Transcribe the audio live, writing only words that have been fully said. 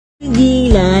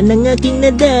Gila ng aking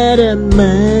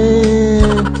nadarama.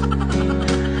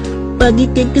 Pag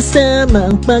ika'y kasama,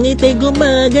 ang pangit ay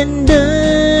gumaganda.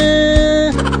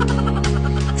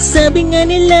 Sabi nga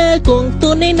nila kung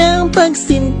tunay ng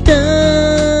pagsinta,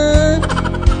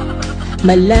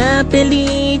 mala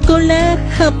pelikula,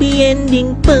 happy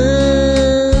ending pa.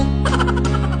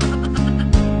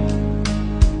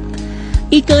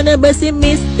 Ikaw na ba si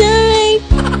Mr. Right?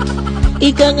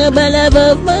 Ikaw nga ba love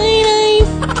of my life?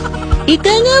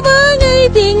 Ikaw nga ba ang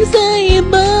iting sa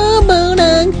ibabaw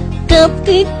ng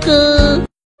kapit ko?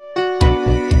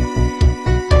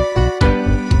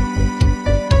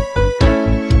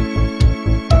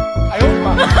 Ayun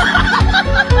ba?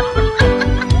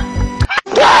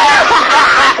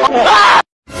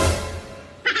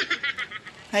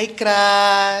 Hi,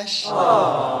 crush!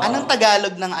 Anong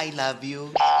Tagalog ng I love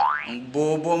you? Ang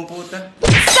bobo ang puta.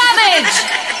 Savage!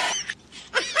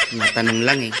 Natanong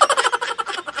lang eh.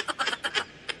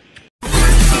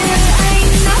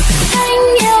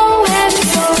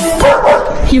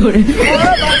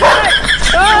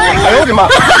 Ayun, di ba?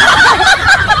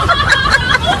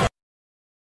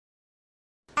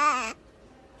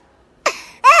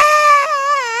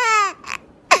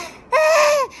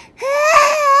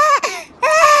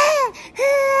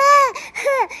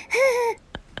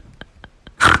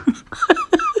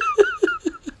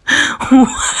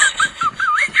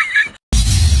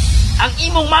 Ang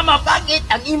imong mama pangit,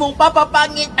 ang imong papa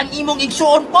pangit, ang imong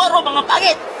igsuon poro mga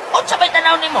pangit. Unsa may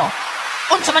tanaw nimo?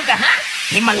 Unsa man ka ha?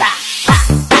 Himala.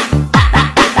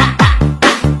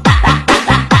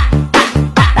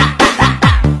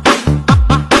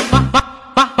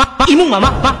 Imong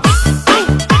mama pa.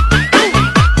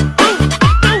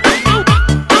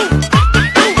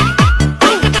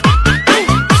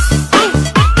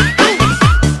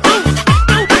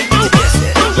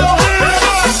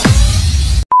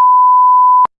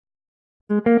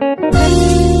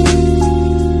 Bye.